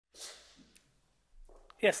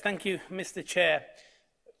Yes, thank you, Mr. Chair.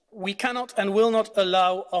 We cannot and will not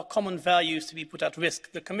allow our common values to be put at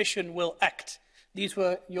risk. The Commission will act. These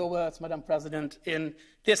were your words, Madam President, in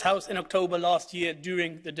this House in October last year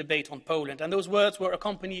during the debate on Poland. And those words were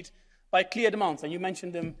accompanied by clear demands, and you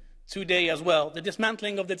mentioned them today as well. The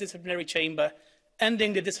dismantling of the disciplinary chamber,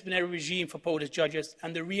 ending the disciplinary regime for Polish judges,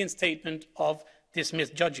 and the reinstatement of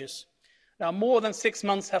dismissed judges. Now, more than 6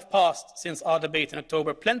 months have passed since our debate in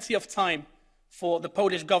October. Plenty of time for the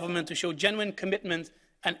Polish government to show genuine commitment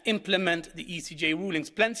and implement the ECJ rulings.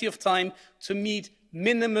 Plenty of time to meet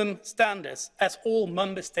minimum standards, as all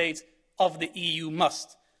member states of the EU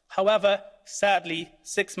must. However, sadly,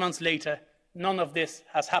 6 months later, none of this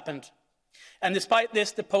has happened. And despite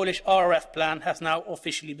this, the Polish RRF plan has now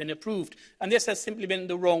officially been approved. And this has simply been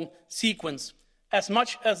the wrong sequence. As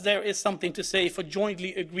much as there is something to say for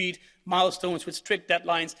jointly agreed milestones with strict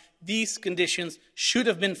deadlines, these conditions should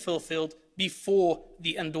have been fulfilled before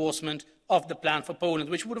the endorsement of the plan for Poland,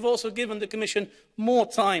 which would have also given the Commission more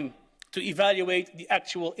time to evaluate the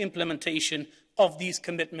actual implementation of these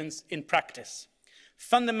commitments in practice.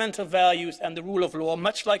 Fundamental values and the rule of law,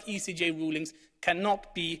 much like ECJ rulings,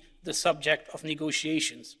 cannot be the subject of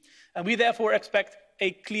negotiations. And we therefore expect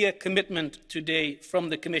a clear commitment today from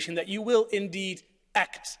the Commission that you will indeed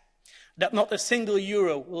act, that not a single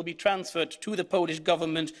euro will be transferred to the Polish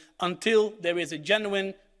government until there is a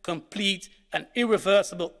genuine, complete and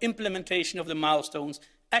irreversible implementation of the milestones,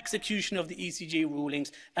 execution of the ECJ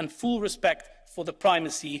rulings and full respect for the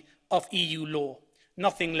primacy of EU law.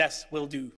 Nothing less will do.